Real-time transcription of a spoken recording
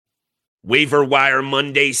Waiver-Wire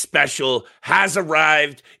Monday special has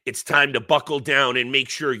arrived. It's time to buckle down and make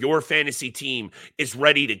sure your fantasy team is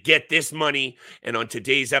ready to get this money. And on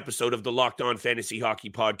today's episode of the Locked On Fantasy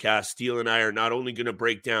Hockey Podcast, Steele and I are not only going to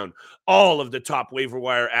break down all of the top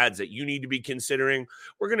waiver-wire ads that you need to be considering,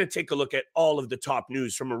 we're going to take a look at all of the top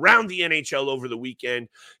news from around the NHL over the weekend.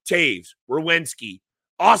 Taves, Werenski,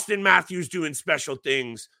 Austin Matthews doing special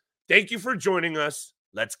things. Thank you for joining us.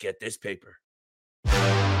 Let's get this paper.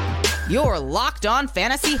 You're Locked On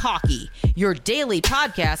Fantasy Hockey, your daily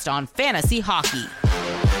podcast on fantasy hockey.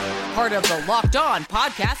 Part of the Locked On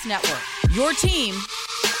Podcast Network, your team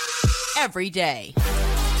every day.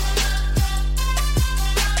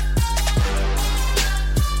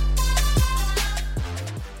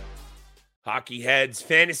 Hockey heads,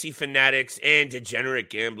 fantasy fanatics, and degenerate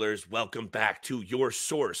gamblers, welcome back to your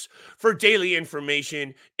source for daily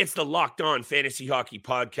information. It's the Locked On Fantasy Hockey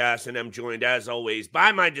Podcast, and I'm joined, as always,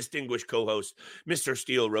 by my distinguished co-host, Mr.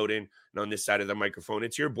 Steele Roden. And on this side of the microphone,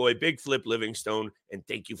 it's your boy, Big Flip Livingstone, and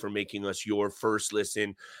thank you for making us your first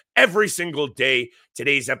listen every single day.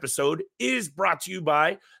 Today's episode is brought to you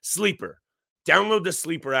by Sleeper. Download the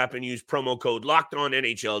Sleeper app and use promo code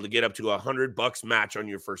LOCKEDONNHL to get up to $100 match on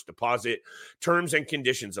your first deposit. Terms and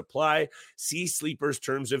conditions apply. See Sleeper's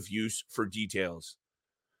terms of use for details.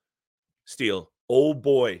 Steele, oh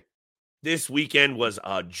boy, this weekend was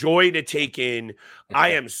a joy to take in. I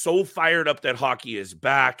am so fired up that hockey is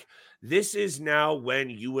back. This is now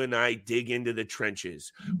when you and I dig into the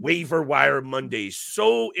trenches. Waiver-Wire Mondays,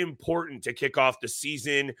 so important to kick off the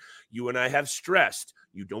season. You and I have stressed.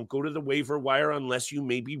 You don't go to the waiver wire unless you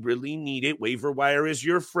maybe really need it. Waiver-Wire is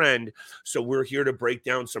your friend. So we're here to break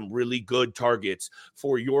down some really good targets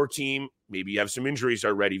for your team. Maybe you have some injuries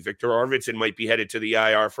already. Victor Arvidsson might be headed to the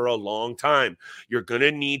IR for a long time. You're going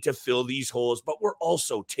to need to fill these holes, but we're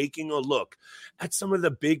also taking a look at some of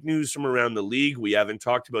the big news from around the league. We haven't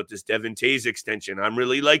talked about this Devin Toews extension. I'm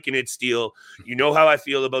really liking it, Steele. You know how I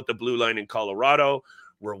feel about the blue line in Colorado.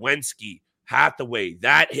 Werenski, Hathaway,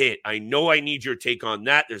 that hit. I know I need your take on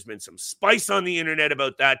that. There's been some spice on the internet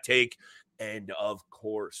about that take. And of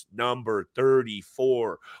course, number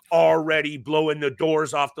 34, already blowing the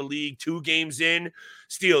doors off the league 2 games in.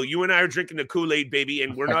 Steele, you and I are drinking the Kool-Aid, baby,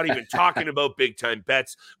 and we're not even talking about big-time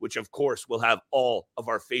bets, which, of course, will have all of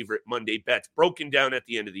our favorite Monday bets broken down at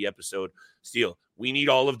the end of the episode. Steele, we need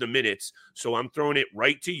all of the minutes, so I'm throwing it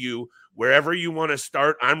right to you. Wherever you want to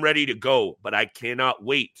start, I'm ready to go, but I cannot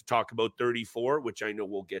wait to talk about 34, which I know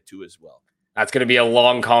we'll get to as well. That's going to be a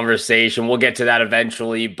long conversation. We'll get to that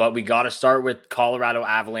eventually, but we got to start with Colorado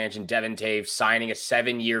Avalanche and Devin Toews signing a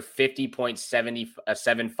 7-year,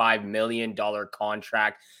 $50.75 million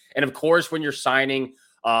contract. And of course, when you're signing,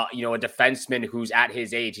 a defenseman who's at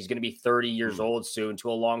his age, he's going to be 30 years old soon,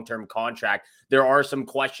 to a long-term contract. There are some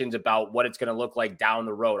questions about what it's going to look like down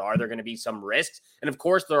the road. Are there going to be some risks? And of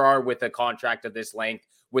course there are with a contract of this length,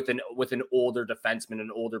 with an older defenseman, an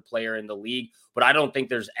older player in the league. But I don't think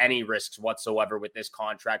there's any risks whatsoever with this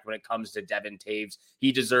contract when it comes to Devin Toews.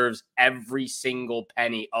 He deserves every single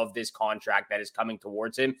penny of this contract that is coming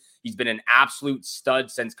towards him. He's been an absolute stud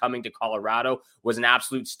since coming to Colorado, was an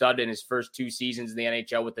absolute stud in his first 2 seasons in the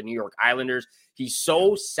NHL with the New York Islanders. He's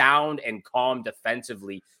so sound and calm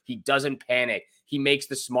defensively. He doesn't panic. He makes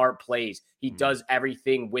the smart plays. He does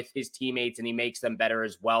everything with his teammates, and he makes them better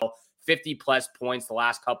as well. 50-plus points the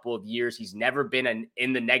last couple of years. He's never been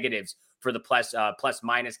in the negatives for the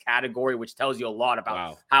plus-minus category, which tells you a lot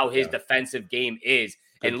about how his defensive game is.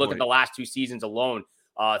 Good and look point. At the last 2 seasons alone,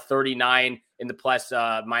 39 in the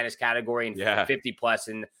plus-minus category and 50-plus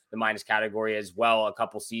in the minus category as well a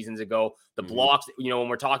couple seasons ago. The blocks, when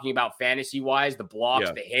we're talking about fantasy-wise, the blocks,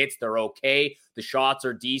 the hits, they're okay. The shots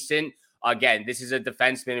are decent. Again, this is a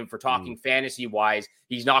defenseman, and for talking fantasy-wise,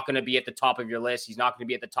 he's not going to be at the top of your list. He's not going to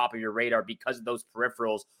be at the top of your radar because those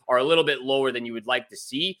peripherals are a little bit lower than you would like to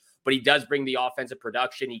see, but he does bring the offensive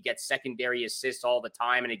production. He gets secondary assists all the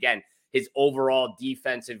time, and again, his overall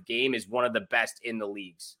defensive game is one of the best in the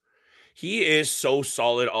leagues. He is so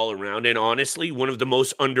solid all around, and honestly, one of the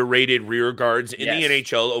most underrated rear guards in the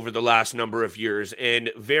NHL over the last number of years,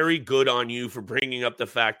 and very good on you for bringing up the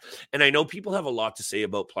fact. And I know people have a lot to say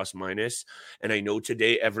about plus minus, and I know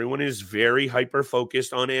today everyone is very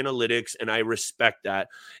hyper-focused on analytics, and I respect that.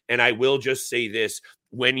 And I will just say this.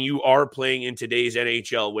 When you are playing in today's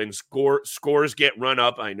NHL, when scores get run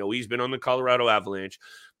up, I know he's been on the Colorado Avalanche,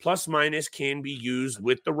 plus minus can be used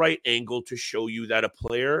with the right angle to show you that a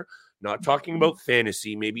player, not talking about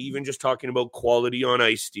fantasy, maybe even just talking about quality on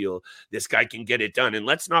ice, Steele, this guy can get it done. And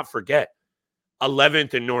let's not forget,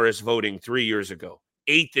 11th in Norris voting 3 years ago.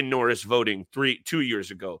 8th in Norris voting 2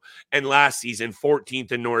 years ago. And last season,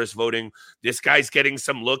 14th in Norris voting. This guy's getting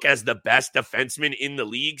some look as the best defenseman in the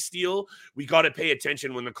league still. We got to pay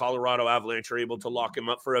attention when the Colorado Avalanche are able to lock him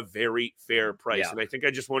up for a very fair price. Yeah. And I think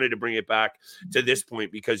I just wanted to bring it back to this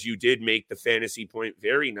point because you did make the fantasy point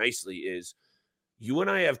very nicely is you and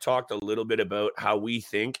I have talked a little bit about how we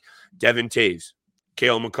think Devin Toews,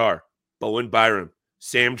 Cale Makar, Bowen Byram,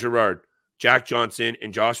 Sam Girard, Jack Johnson,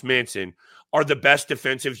 and Josh Manson are the best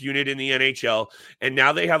defensive unit in the NHL. And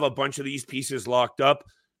now they have a bunch of these pieces locked up.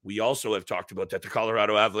 We also have talked about that the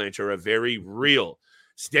Colorado Avalanche are a very real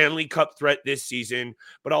Stanley Cup threat this season.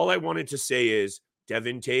 But all I wanted to say is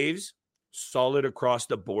Devin Toews, solid across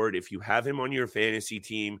the board. If you have him on your fantasy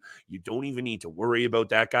team, you don't even need to worry about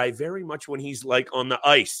that guy very much when he's like on the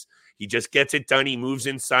ice. He just gets it done. He moves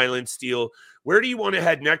in silent steel. Where do you want to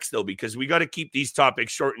head next, though? Because we got to keep these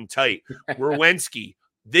topics short and tight. Werenski.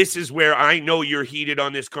 This is where I know you're heated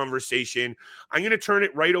on this conversation. I'm going to turn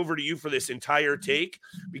it right over to you for this entire take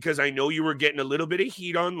because I know you were getting a little bit of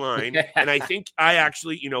heat online. And I think I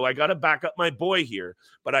actually, I got to back up my boy here,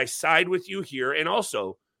 but I side with you here. And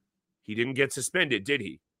also, he didn't get suspended, did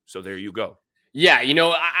he? So there you go. Yeah,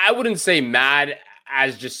 I wouldn't say mad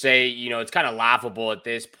as just say, it's kind of laughable at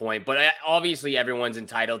this point. But obviously, everyone's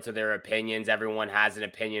entitled to their opinions. Everyone has an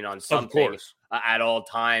opinion on something at all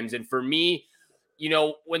times. And for me,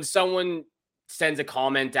 when someone sends a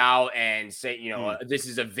comment out and say, this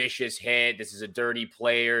is a vicious hit, this is a dirty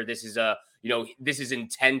player, this is this is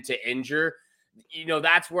intent to injure,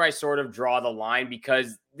 that's where I sort of draw the line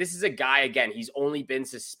because this is a guy, again, he's only been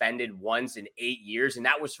suspended once in 8 years, and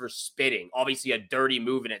that was for spitting. Obviously a dirty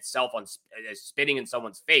move in itself on spitting in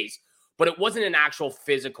someone's face, but it wasn't an actual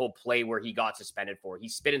physical play where he got suspended for. He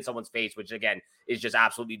spit in someone's face, which, again, is just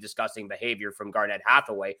absolutely disgusting behavior from Garnett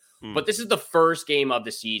Hathaway. But this is the first game of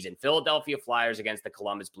the season. Philadelphia Flyers against the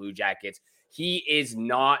Columbus Blue Jackets. He is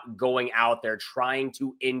not going out there trying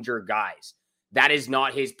to injure guys. That is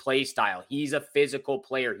not his play style. He's a physical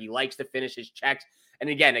player. He likes to finish his checks. And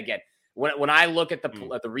again, when I look at the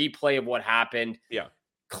replay of what happened,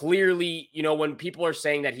 clearly, when people are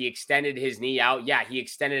saying that he extended his knee out, he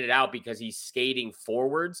extended it out because he's skating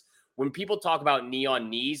forwards. When people talk about knee on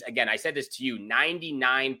knees, again, I said this to you,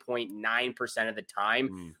 99.9% of the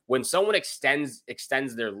time, when someone extends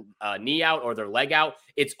their knee out or their leg out,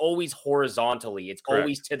 it's always horizontally. It's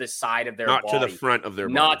always to the side of their body. Not to the front of their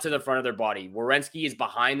body. Not to the front of their body. Werenski is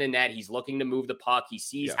behind the net. He's looking to move the puck. He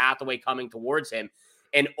sees Hathaway coming towards him.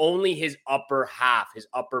 And only his upper half, his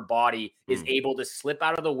upper body, is able to slip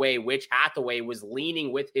out of the way, which Hathaway was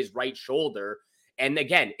leaning with his right shoulder. And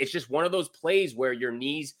again, it's just one of those plays where your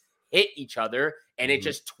knees hit each other and it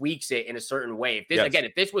just tweaks it in a certain way.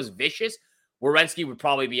 If this was vicious, Werenski would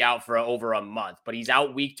probably be out for over a month, but he's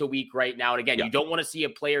out week to week right now. And again, you don't want to see a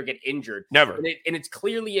player get injured. Never. And it's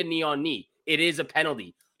clearly a knee on knee. It is a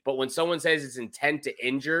penalty. But when someone says it's intent to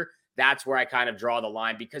injure, that's where I kind of draw the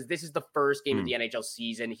line because this is the first game of the NHL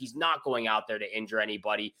season. He's not going out there to injure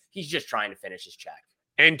anybody. He's just trying to finish his check.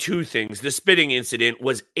 And two things. The spitting incident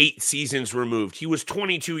was 8 seasons removed. He was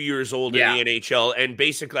 22 years old in the NHL. And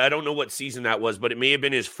basically, I don't know what season that was, but it may have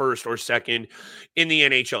been his first or second in the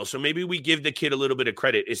NHL. So maybe we give the kid a little bit of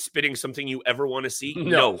credit. Is spitting something you ever want to see?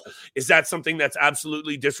 No. Is that something that's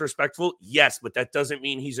absolutely disrespectful? Yes, but that doesn't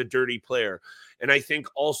mean he's a dirty player. And I think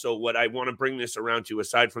also what I want to bring this around to,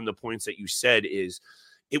 aside from the points that you said, is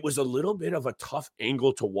it was a little bit of a tough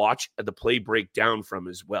angle to watch the play break down from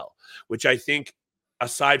as well, which I think,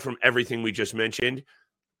 aside from everything we just mentioned,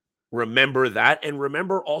 remember that. And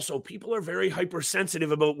remember also, people are very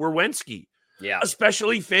hypersensitive about Werenski,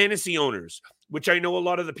 especially fantasy owners, which I know a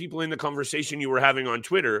lot of the people in the conversation you were having on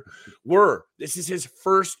Twitter were. This is his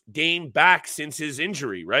first game back since his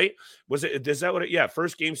injury, right?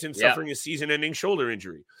 First game since suffering a season-ending shoulder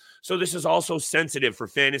injury. So this is also sensitive for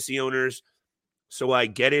fantasy owners. So I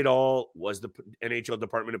get it all. Was the NHL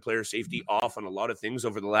Department of Player Safety off on a lot of things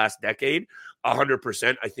over the last decade?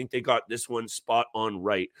 100%. I think they got this one spot on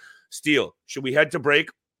right. Steele, should we head to break,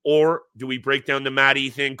 or do we break down the Matty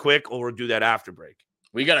thing quick, or do that after break?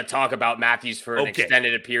 We got to talk about Matthews for an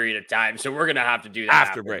extended period of time, so we're going to have to do that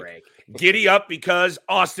after break. Giddy up because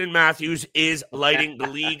Austin Matthews is lighting the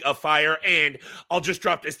league afire. And I'll just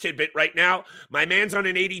drop this tidbit right now. My man's on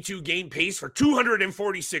an 82-game pace for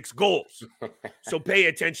 246 goals. So pay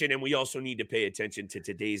attention. And we also need to pay attention to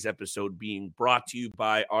today's episode being brought to you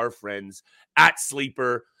by our friends at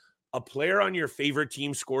Sleeper. A player on your favorite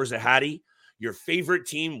team scores a hattie. Your favorite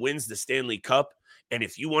team wins the Stanley Cup. And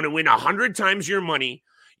if you want to win 100 times your money,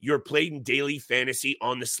 you're playing daily fantasy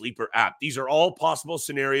on the Sleeper app. These are all possible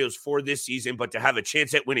scenarios for this season, but to have a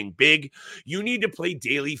chance at winning big, you need to play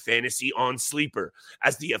daily fantasy on Sleeper.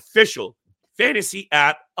 As the official fantasy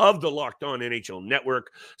app of the Locked On NHL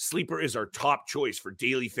Network, Sleeper is our top choice for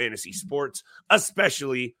daily fantasy sports,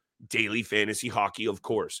 especially daily fantasy hockey, of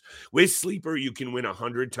course. With Sleeper, you can win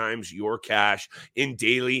 100 times your cash in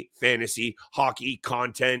daily fantasy hockey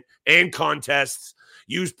content and contests.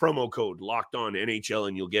 Use promo code Locked On NHL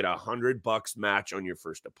and you'll get $100 match on your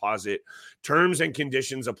first deposit. Terms and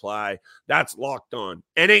conditions apply. That's Locked On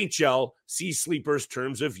NHL. See Sleeper's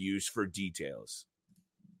terms of use for details.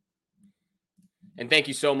 And thank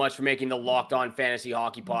you so much for making the Locked On Fantasy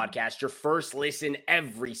Hockey Podcast your first listen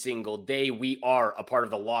every single day. We are a part of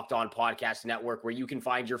the Locked On Podcast Network, where you can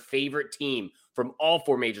find your favorite team from all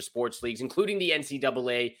 4 major sports leagues, including the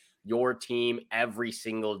NCAA, your team every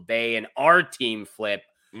single day. And our team, Flip,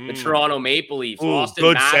 the Toronto Maple Leafs. Austin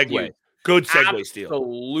good Matthews, segue. Good segue, Steele.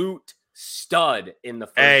 Absolute stud in the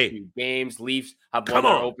first 2 games. Leafs have won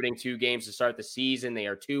their opening 2 games to start the season. They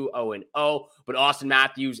are 2-0-0, but Austin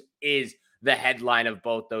Matthews is the headline of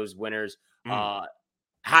both those winners. Hat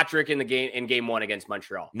trick in game 1 against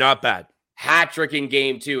Montreal. Not bad. Hat trick in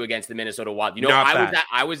game 2 against the Minnesota Wild. You know,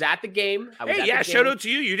 I was at the game. Shout out to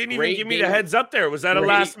you. You didn't even give me the heads up there. Was that a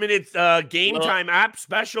last minute game time app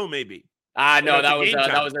special? Maybe. No,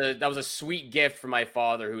 that was a sweet gift from my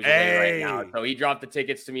father, who's away right now. So he dropped the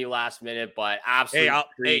tickets to me last minute, but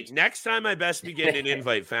absolutely. Next time I best be getting an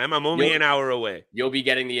invite, fam. I'm only an hour away. You'll be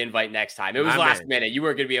getting the invite next time. It was last minute. You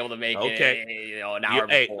weren't going to be able to make it, an hour before.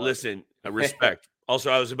 Hey, listen, respect. Also,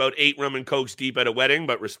 I was about 8 rum and cokes deep at a wedding,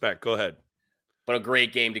 but respect. Go ahead. But a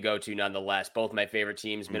great game to go to nonetheless. Both my favorite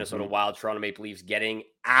teams, Minnesota Wild, Toronto Maple Leafs, getting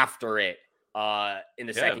after it in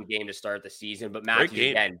the second game to start the season. But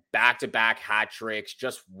Matthews, again, back-to-back hat tricks.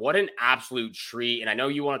 Just what an absolute treat. And I know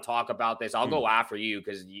you want to talk about this. I'll go after you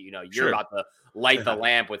because, you're about to light the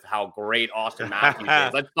lamp with how great Austin Matthews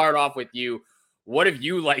is. Let's start off with you. What have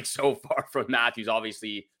you liked so far from Matthews,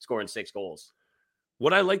 obviously scoring 6 goals?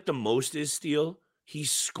 What I like the most is, Steele,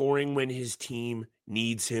 he's scoring when his team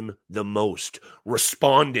needs him the most.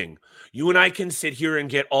 Responding. You and I can sit here and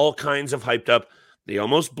get all kinds of hyped up. They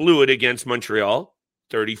almost blew it against Montreal.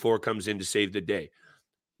 34 comes in to save the day.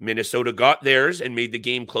 Minnesota got theirs and made the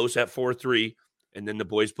game close at 4-3. And then the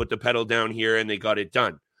boys put the pedal down here and they got it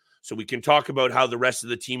done. So we can talk about how the rest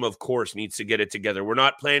of the team, of course, needs to get it together. We're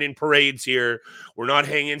not planning parades here. We're not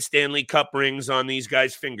hanging Stanley Cup rings on these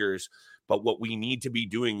guys' fingers. But what we need to be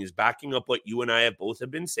doing is backing up what you and I have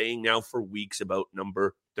been saying now for weeks about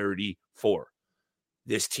number 34.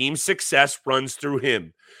 This team's success runs through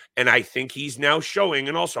him. And I think he's now showing.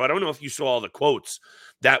 And also, I don't know if you saw all the quotes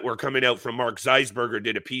that were coming out from Mark Zeisberger,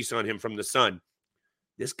 did a piece on him from The Sun.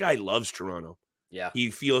 This guy loves Toronto. Yeah. He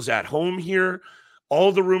feels at home here.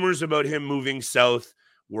 All the rumors about him moving south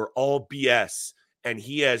were all BS. And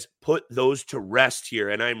he has put those to rest here.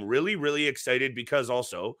 And I'm really, really excited because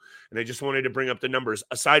also, and I just wanted to bring up the numbers,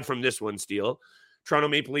 aside from this one, Steele, Toronto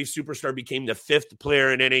Maple Leaf superstar became the 5th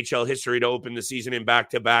player in NHL history to open the season in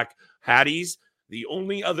back-to-back Hatties. The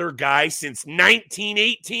only other guy since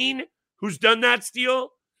 1918 who's done that,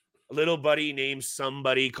 Steele, a little buddy named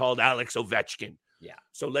somebody called Alex Ovechkin. Yeah.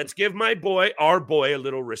 So let's give our boy, a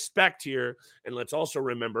little respect here. And let's also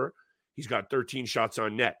remember, he's got 13 shots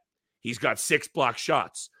on net. He's got 6 block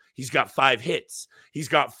shots. He's got 5 hits. He's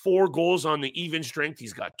got 4 goals on the even strength.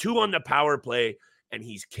 He's got 2 on the power play. And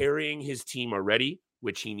he's carrying his team already,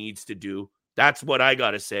 which he needs to do. That's what I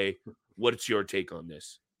got to say. What's your take on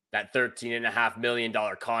this? That $13.5 million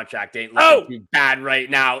contract ain't looking too bad right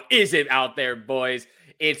now, is it out there, boys?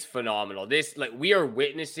 It's phenomenal. We are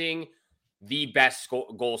witnessing the best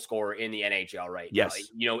goal scorer in the NHL right now.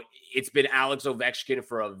 It's been Alex Ovechkin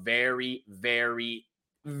for a very, very,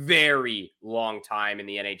 very long time in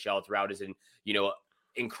the NHL throughout his,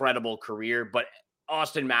 incredible career. But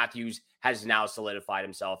Austin Matthews has now solidified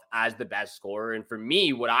himself as the best scorer. And for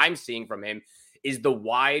me, what I'm seeing from him is the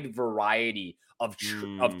wide variety of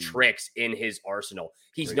tricks in his arsenal.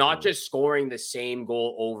 He's not just scoring the same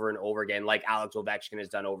goal over and over again, like Alex Ovechkin has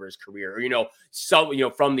done over his career, or,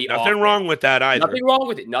 from the nothing wrong with that either. Nothing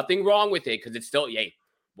wrong with it. Cause it's still,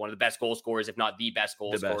 one of the best goal scorers, if not the best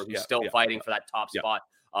goal scorer, who's still fighting for that top spot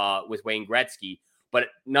with Wayne Gretzky. But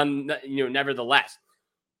nevertheless,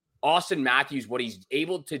 Austin Matthews, what he's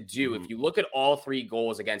able to do, if you look at all 3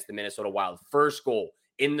 goals against the Minnesota Wild, first goal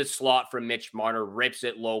in the slot from Mitch Marner, rips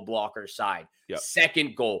it low blocker side. Yep.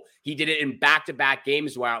 Second goal, he did it in back-to-back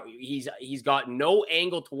games where he's got no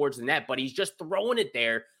angle towards the net, but he's just throwing it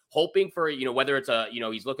there hoping for, whether it's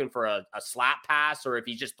he's looking for a slap pass or if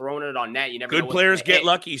he's just throwing it on net. You never know. Good players get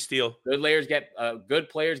lucky, Steele. Good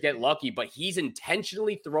players get lucky, but he's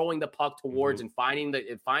intentionally throwing the puck towards and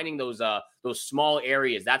finding those small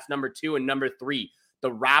areas. That's number 2. And number 3,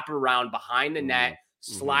 the wraparound behind the net,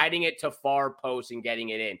 sliding it to far post and getting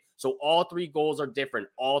it in. So all 3 goals are different.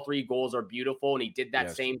 All 3 goals are beautiful. And he did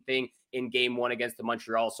that same thing in game 1 against the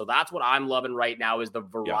Montreal. So that's what I'm loving right now is the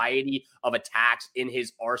variety of attacks in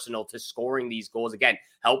his arsenal to scoring these goals. Again,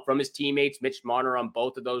 help from his teammates, Mitch Marner on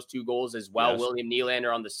both of those 2 goals as well. William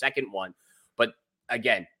Nylander on the second one. But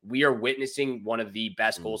again, we are witnessing one of the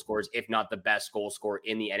best goal scorers, if not the best goal scorer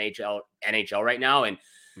in the NHL right now. And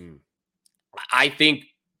I think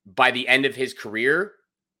by the end of his career,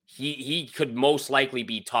 he could most likely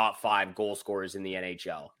be top 5 goal scorers in the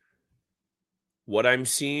NHL. What I'm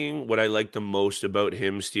seeing, what I like the most about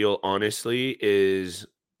him, Steele, honestly, is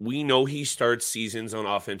we know he starts seasons on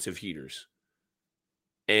offensive heaters.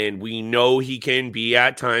 And we know he can be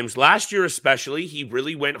at times. Last year especially, he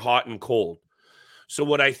really went hot and cold. So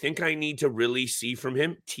what I think I need to really see from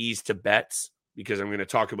him, tease to bets, because I'm going to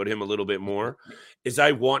talk about him a little bit more, is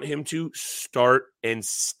I want him to start and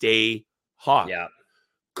stay hot. Yeah.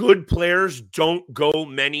 Good players don't go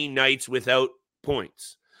many nights without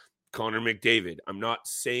points. Connor McDavid. I'm not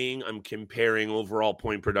saying I'm comparing overall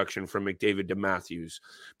point production from McDavid to Matthews,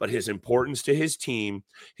 but his importance to his team,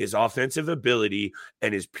 his offensive ability,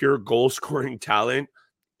 and his pure goal-scoring talent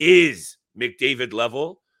is McDavid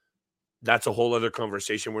level. That's a whole other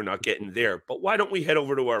conversation. We're not getting there. But why don't we head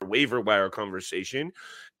over to our waiver wire conversation?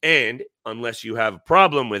 And unless you have a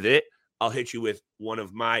problem with it, I'll hit you with one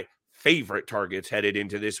of my favorite targets headed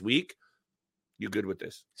into this week. You good with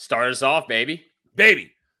this? Start us off, baby.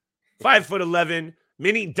 5'11",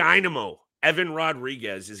 mini dynamo, Evan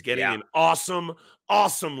Rodriguez is getting an awesome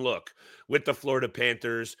look with the Florida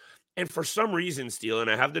Panthers. And for some reason, Steele, and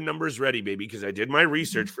I have the numbers ready, baby, because I did my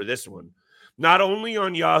research for this one. Not only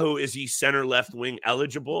on Yahoo is he center left wing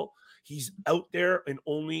eligible, he's out there and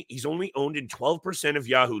he's only owned in 12% of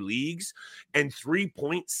Yahoo leagues and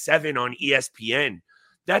 3.7 on ESPN.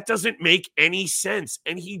 That doesn't make any sense.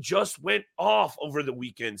 And he just went off over the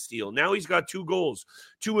weekend, Steele. Now he's got 2 goals,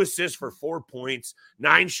 2 assists for 4 points,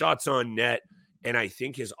 9 shots on net. And I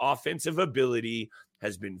think his offensive ability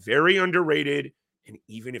has been very underrated. And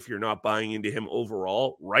even if you're not buying into him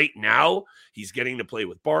overall, right now, he's getting to play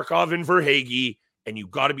with Barkov and Verhaeghe. And you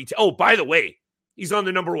got to be by the way, he's on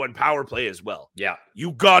the number 1 power play as well. Yeah.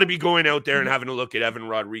 You got to be going out there and having a look at Evan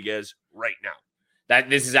Rodriguez right now.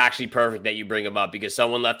 This is actually perfect that you bring him up because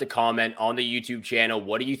someone left a comment on the YouTube channel.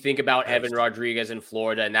 What do you think about Evan Rodriguez in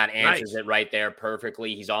Florida? And that answers it right there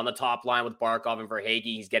perfectly. He's on the top line with Barkov and Verhaeghe.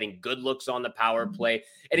 He's getting good looks on the power play.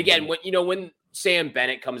 And again, when Sam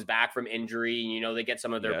Bennett comes back from injury, and they get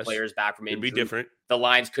some of their players back from injury, it'd be different. The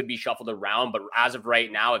lines could be shuffled around. But as of right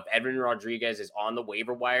now, if Evan Rodriguez is on the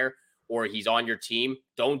waiver wire or he's on your team,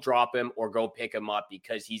 don't drop him or go pick him up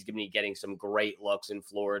because he's going to be getting some great looks in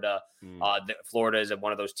Florida. Florida is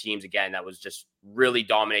one of those teams, again, that was just really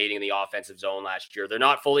dominating the offensive zone last year. They're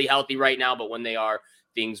not fully healthy right now, but when they are,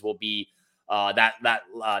 things will be that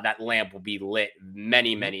lamp will be lit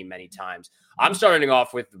many, many, many times. I'm starting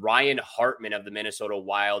off with Ryan Hartman of the Minnesota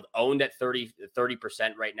Wild, owned at 30%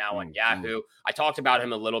 right now on Yahoo. I talked about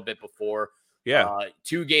him a little bit before. Yeah.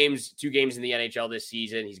 2 games in the NHL this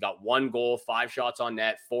season. He's got 1 goal, 5 shots on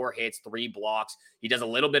net, 4 hits, 3 blocks. He does a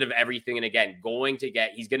little bit of everything. And again,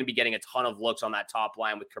 he's going to be getting a ton of looks on that top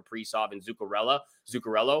line with Kaprizov and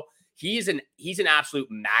Zuccarello. He's an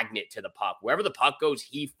absolute magnet to the puck. Wherever the puck goes,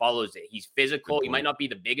 he follows it. He's physical. He might not be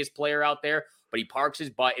the biggest player out there, but he parks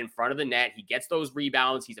his butt in front of the net. He gets those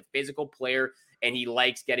rebounds. He's a physical player, and he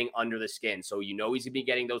likes getting under the skin. So he's going to be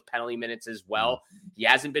getting those penalty minutes as well. He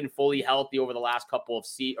hasn't been fully healthy over the last couple of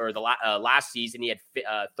last season. He had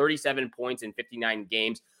 37 points in 59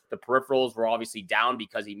 games. The peripherals were obviously down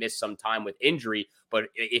because he missed some time with injury. But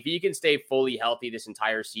if he can stay fully healthy this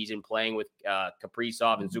entire season, playing with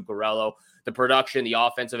Kaprizov and Zuccarello, the production, the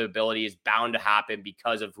offensive ability is bound to happen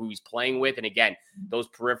because of who he's playing with. And again, those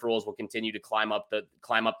peripherals will continue to climb up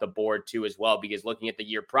the board too as well. Because looking at the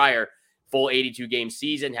year prior, full 82-game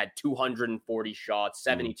season, had 240 shots,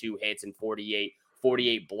 72 hits, and 48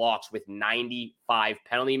 blocks with 95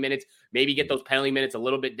 penalty minutes. Maybe get those penalty minutes a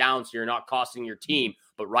little bit down so you're not costing your team.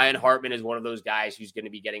 But Ryan Hartman is one of those guys who's going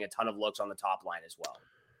to be getting a ton of looks on the top line as well.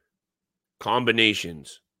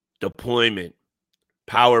 Combinations, deployment,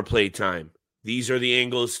 power play time. These are the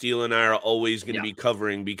angles Steele and I are always going to be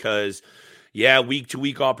covering because Yeah,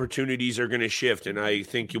 week-to-week opportunities are going to shift, and I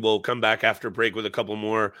think you will come back after break with a couple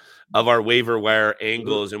more of our waiver wire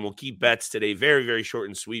angles, and we'll keep bets today very, very short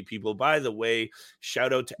and sweet, people. By the way,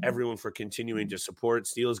 shout out to everyone for continuing to support.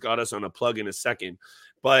 Steele's got us on a plug in a second,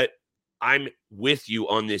 but I'm with you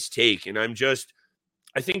on this take, and I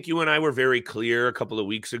think you and I were very clear a couple of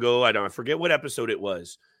weeks ago. I forget what episode it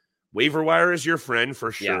was. Waiver wire is your friend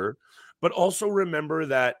for sure, but also remember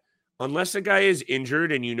that unless a guy is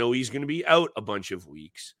injured and you know he's going to be out a bunch of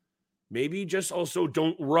weeks, maybe just also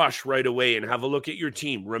don't rush right away and have a look at your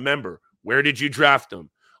team. Remember, where did you draft them?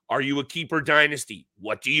 Are you a keeper dynasty?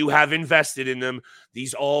 What do you have invested in them?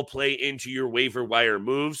 These all play into your waiver wire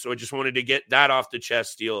moves. So I just wanted to get that off the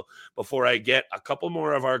chest, Steele, before I get a couple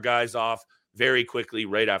more of our guys off very quickly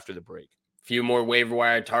right after the break. Few more waiver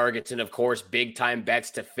wire targets and, of course, big time bets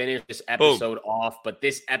to finish this episode off. But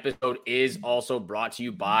this episode is also brought to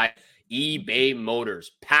you by eBay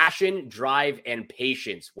Motors. Passion, drive, and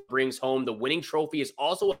patience. What brings home the winning trophy is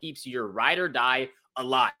also what keeps your ride or die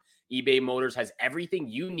alive. eBay Motors has everything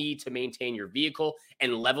you need to maintain your vehicle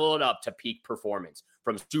and level it up to peak performance.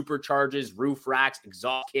 From superchargers, roof racks,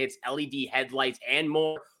 exhaust kits, LED headlights, and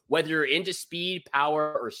more. Whether you're into speed,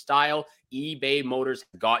 power, or style, eBay Motors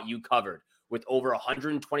has got you covered. With over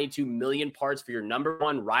 122 million parts for your number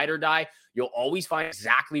one ride or die, you'll always find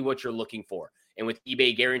exactly what you're looking for. And with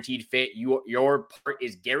eBay Guaranteed Fit, your part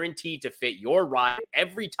is guaranteed to fit your ride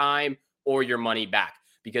every time or your money back.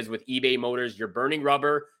 Because with eBay Motors, you're burning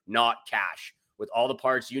rubber, not cash. With all the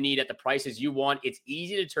parts you need at the prices you want, it's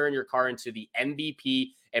easy to turn your car into the MVP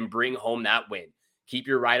and bring home that win. Keep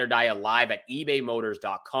your ride or die alive at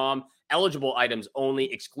ebaymotors.com. Eligible items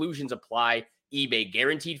only. Exclusions apply. eBay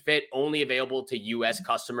Guaranteed Fit only available to U.S.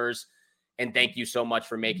 customers. And thank you so much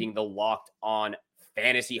for making the Locked On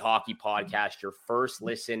Fantasy Hockey Podcast your first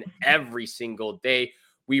listen every single day.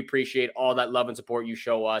 We appreciate all that love and support you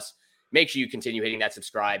show us. Make sure you continue hitting that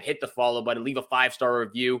subscribe, hit the follow button, leave a 5-star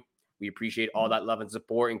review. We appreciate all that love and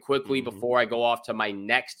support. And quickly, before I go off to my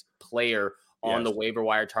next player on the waiver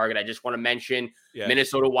wire target, I just want to mention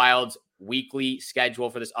Minnesota Wild's weekly schedule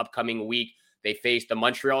for this upcoming week. They face the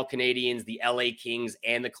Montreal Canadiens, the LA Kings,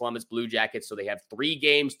 and the Columbus Blue Jackets. So they have 3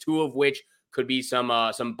 games, 2 of which could be some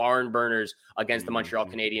barn burners against the Montreal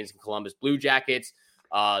Canadiens and Columbus Blue Jackets.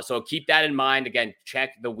 So keep that in mind. Again,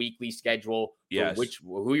 check the weekly schedule for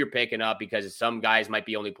who you're picking up, because some guys might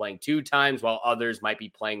be only playing 2 times while others might be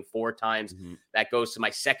playing 4 times. That goes to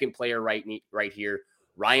my second player right here,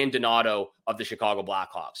 Ryan Donato of the Chicago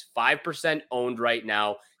Blackhawks. 5% owned right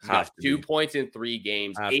now. He's got 2 points in 3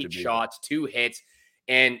 games, 8 shots, 2 hits.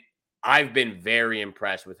 And I've been very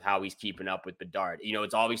impressed with how he's keeping up with Bedard. You know,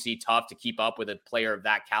 it's obviously tough to keep up with a player of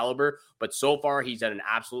that caliber, but so far he's done an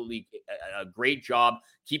absolutely a great job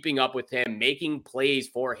keeping up with him, making plays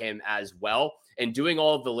for him as well, and doing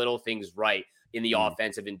all of the little things right in the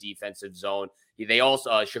offensive and defensive zone. They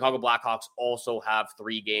also, Chicago Blackhawks also have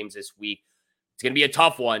 3 games this week. It's going to be a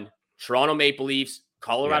tough one. Toronto Maple Leafs,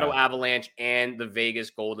 Colorado Avalanche, and the Vegas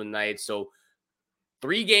Golden Knights. So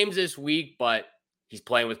 3 games this week, but he's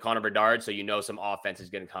playing with Connor Bedard, so you know some offense is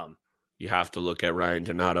going to come. You have to look at Ryan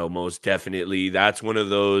Donato, most definitely. That's one of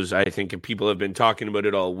those, I think people have been talking about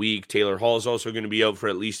it all week. Taylor Hall is also going to be out for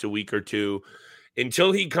at least a week or 2.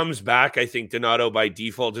 Until he comes back, I think Donato by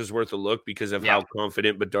default is worth a look because of how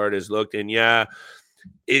confident Bedard has looked. And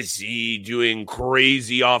is he doing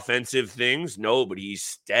crazy offensive things? No, but he's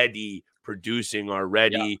steady producing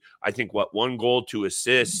already. I think 1 goal, 2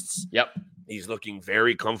 assists. He's looking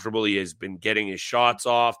very comfortable. He has been getting his shots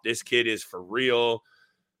off. This kid is for real.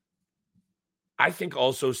 I think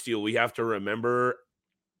also, Steele, we have to remember,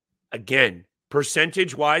 again,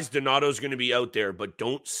 percentage-wise, Donato's going to be out there, but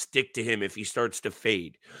don't stick to him if he starts to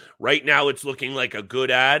fade. Right now, it's looking like a good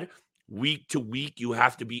ad. Week to week, you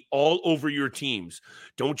have to be all over your teams.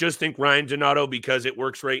 Don't just think Ryan Donato, because it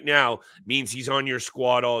works right now, means he's on your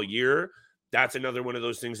squad all year. That's another one of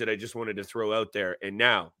those things that I just wanted to throw out there. And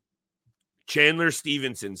now, Chandler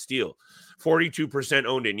Stevenson, Steele, 42%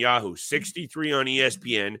 owned in Yahoo, 63 on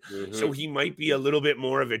ESPN. So he might be a little bit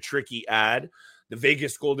more of a tricky ad. The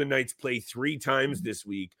Vegas Golden Knights play 3 times this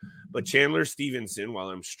week, but Chandler Stevenson, while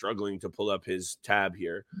I'm struggling to pull up his tab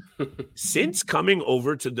here, since coming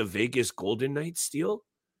over to the Vegas Golden Knights, Steele,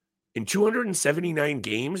 in 279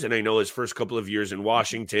 games, and I know his first couple of years in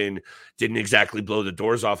Washington didn't exactly blow the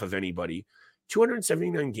doors off of anybody,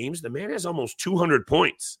 279 games, the man has almost 200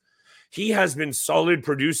 points. He has been solid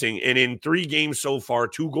producing, and in 3 games so far,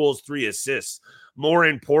 2 goals, 3 assists. More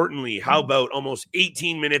importantly, how about almost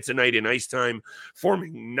 18 minutes a night in ice time,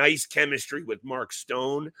 forming nice chemistry with Mark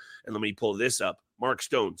Stone? And let me pull this up. Mark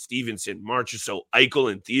Stone, Stevenson, Marchessault,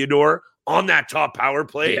 Eichel, and Theodore, on that top power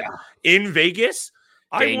play in Vegas.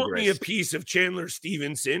 I want me a Dangerous. piece of Chandler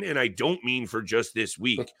Stevenson, and I don't mean for just this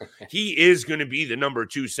week. He is going to be the number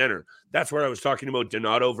 2 center. That's where I was talking about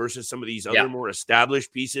Donato versus some of these other more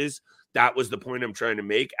established pieces. That was the point I'm trying to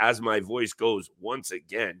make as my voice goes once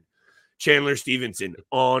again. Chandler Stevenson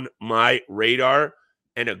on my radar,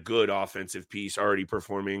 and a good offensive piece already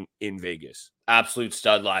performing in Vegas. Absolute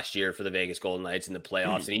stud last year for the Vegas Golden Knights in the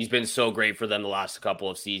playoffs, and he's been so great for them the last couple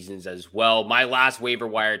of seasons as well. My last waiver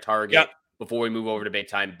wire target before we move over to big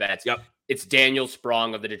time bets. It's Daniel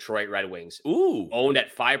Sprong of the Detroit Red Wings. Owned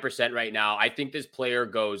at 5% right now. I think this player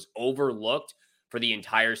goes overlooked for the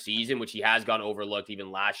entire season, which he has gone overlooked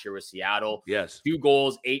even last year with Seattle. 2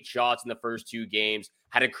 goals, 8 shots in the first 2 games.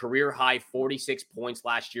 Had a career high 46 points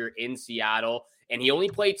last year in Seattle, and he only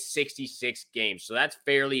played 66 games. So that's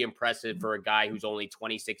fairly impressive for a guy who's only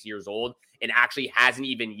 26 years old and actually hasn't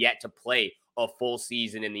even yet to play a full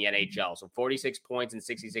season in the NHL. So 46 points in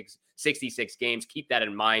 66 games. Keep that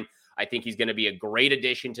in mind. I think he's going to be a great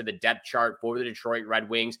addition to the depth chart for the Detroit Red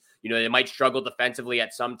Wings. You know, they might struggle defensively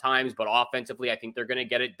at some times, but offensively, I think they're going to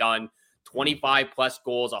get it done. 25 plus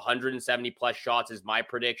goals, 170 plus shots is my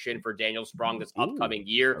prediction for Daniel Sprong this upcoming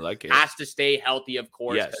year. I like it. Has to stay healthy, of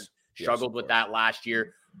course. Struggled with that last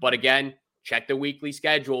year. But again, check the weekly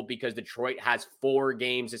schedule because Detroit has 4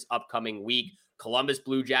 games this upcoming week. Columbus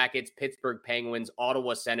Blue Jackets, Pittsburgh Penguins,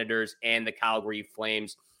 Ottawa Senators, and the Calgary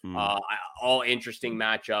Flames. All interesting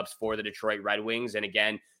matchups for the Detroit Red Wings. And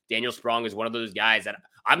again, Daniel Sprong is one of those guys that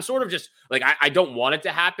I'm sort of just like, I don't want it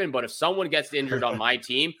to happen, but if someone gets injured on my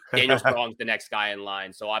team, Daniel Sprong's the next guy in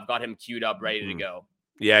line. So I've got him queued up, ready to go.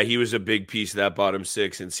 Yeah, he was a big piece of that bottom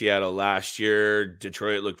 6 in Seattle last year.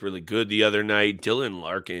 Detroit looked really good the other night. Dylan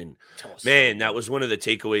Larkin, man, that was one of the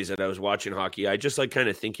takeaways that I was watching hockey. I just like kind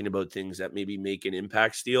of thinking about things that maybe make an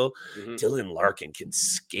impact steal. Dylan Larkin can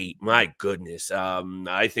skate. My goodness.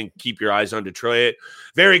 I think keep your eyes on Detroit.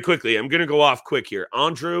 Very quickly, I'm going to go off quick here.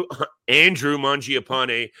 Andrew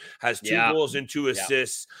Mangiapane has 2 goals and 2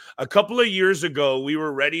 assists. A couple of years ago, we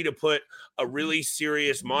were ready to put a really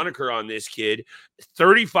serious moniker on this kid.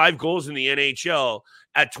 35 goals in the NHL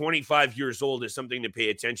at 25 years old is something to pay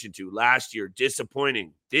attention to. Last year,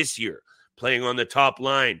 disappointing. This year, playing on the top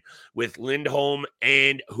line with Lindholm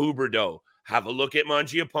and Huberdeau. Have a look at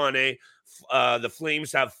Mangiapane. The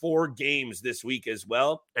Flames have 4 games this week as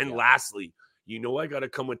well. And lastly, you know I got to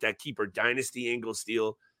come with that keeper dynasty angle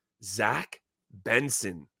steal. Zach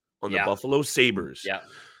Benson on the Buffalo Sabres.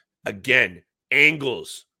 Again,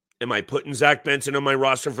 angles. Am I putting Zach Benson on my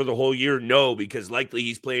roster for the whole year? No, because likely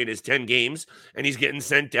he's playing his 10 games and he's getting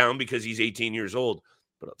sent down because he's 18 years old.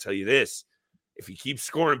 But I'll tell you this, if he keeps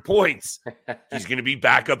scoring points, he's going to be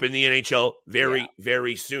back up in the NHL very,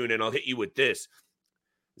 very soon. And I'll hit you with this.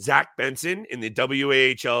 Zach Benson in the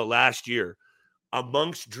WAHL last year,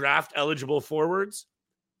 amongst draft-eligible forwards,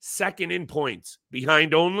 2nd in points,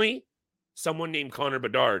 behind only someone named Connor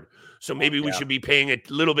Bedard. So maybe we should be paying a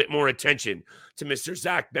little bit more attention to Mr.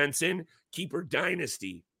 Zach Benson. Keeper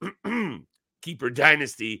Dynasty. Keeper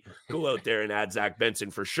Dynasty. Go out there and add Zach Benson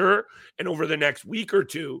for sure. And over the next week or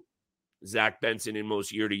 2, Zach Benson in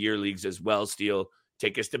most year-to-year leagues as well. Steele,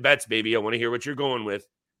 take us to bets, baby. I want to hear what you're going with.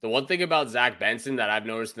 The one thing about Zach Benson that I've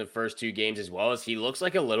noticed in the first 2 games as well is he looks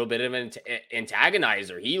like a little bit of an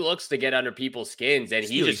antagonizer. He looks to get under people's skins, and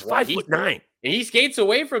he's 5'9", and he skates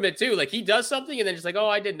away from it too. Like he does something, and then just like, oh,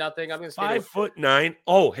 I did nothing. I'm gonna skate 5'9".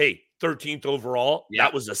 Oh, hey, 13th overall.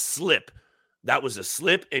 That was a slip.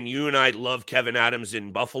 And you and I love Kevin Adams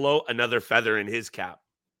in Buffalo. Another feather in his cap.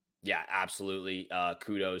 Yeah, absolutely.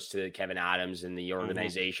 Kudos to Kevin Adams and the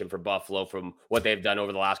organization for Buffalo from what they've done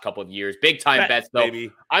over the last couple of years. Big time bets, though.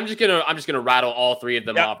 Baby. I'm just gonna rattle all 3 of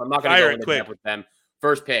them off. I'm not gonna go into depth with them.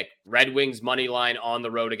 First pick, Red Wings money line on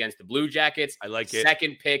the road against the Blue Jackets. I like it.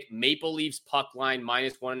 Second pick, Maple Leafs puck line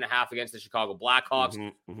 -1.5 against the Chicago Blackhawks.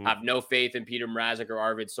 Have no faith in Peter Mrazek or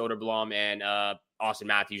Arvid Soderblom, and Austin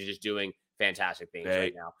Matthews is just doing fantastic things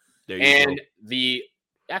right now.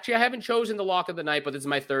 Actually, I haven't chosen the lock of the night, but this is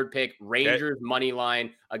my 3rd pick. Rangers money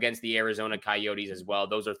line against the Arizona Coyotes as well.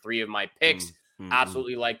 Those are 3 of my picks.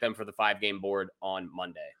 Absolutely like them for the 5-game board on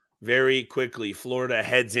Monday. Very quickly, Florida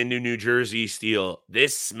heads into New Jersey. Steele.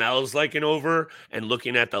 This smells like an over. And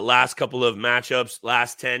looking at the last couple of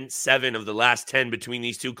matchups, 7 of the last 10 between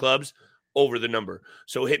these 2 clubs, over the number.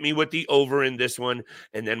 So hit me with the over in this one.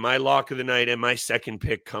 And then my lock of the night and my 2nd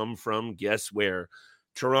pick come from guess where?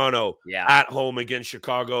 Toronto at home against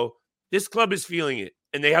Chicago. This club is feeling it,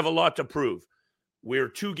 and they have a lot to prove. We're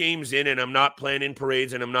 2 games in, and I'm not planning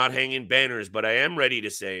parades, and I'm not hanging banners, but I am ready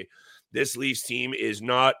to say this Leafs team is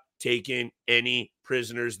not taken any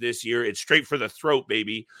prisoners this year. It's straight for the throat,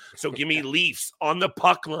 baby. So give me Leafs on the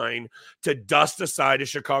puck line to dust aside a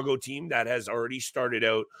Chicago team that has already started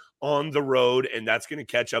out on the road, and that's going to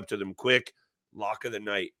catch up to them quick. Lock of the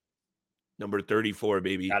night, number 34,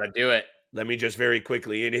 baby. Gotta do it. Let me just very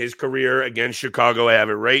quickly, in his career against Chicago, I have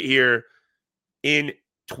it right here. In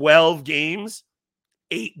 12 games,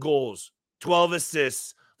 8 goals, 12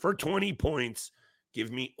 assists for 20 points. Give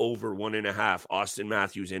me over 1.5. Austin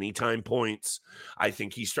Matthews, anytime points. I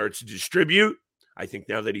think he starts to distribute. I think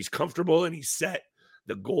now that he's comfortable and he's set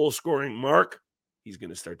the goal scoring mark, he's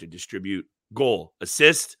going to start to distribute goal,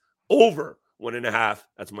 assist, over 1.5.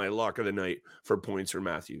 That's my lock of the night for points for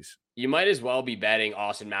Matthews. You might as well be betting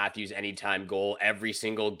Austin Matthews anytime goal every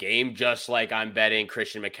single game, just like I'm betting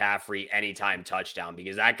Christian McCaffrey anytime touchdown,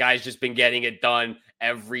 because that guy's just been getting it done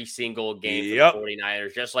every single game for the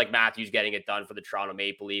 49ers, just like Matthews getting it done for the Toronto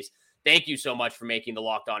Maple Leafs. Thank you so much for making the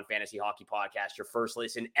Locked On Fantasy Hockey Podcast your first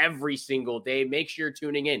listen every single day. Make sure you're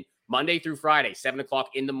tuning in Monday through Friday, 7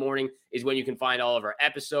 o'clock in the morning is when you can find all of our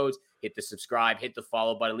episodes. Hit the subscribe, hit the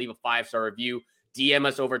follow button, leave a 5-star review. DM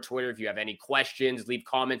us over Twitter if you have any questions. Leave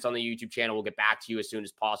comments on the YouTube channel. We'll get back to you as soon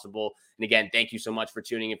as possible. And again, thank you so much for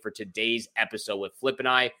tuning in for today's episode with Flip and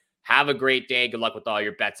I. Have a great day. Good luck with all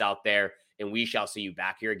your bets out there. And we shall see you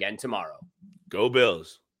back here again tomorrow. Go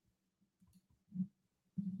Bills.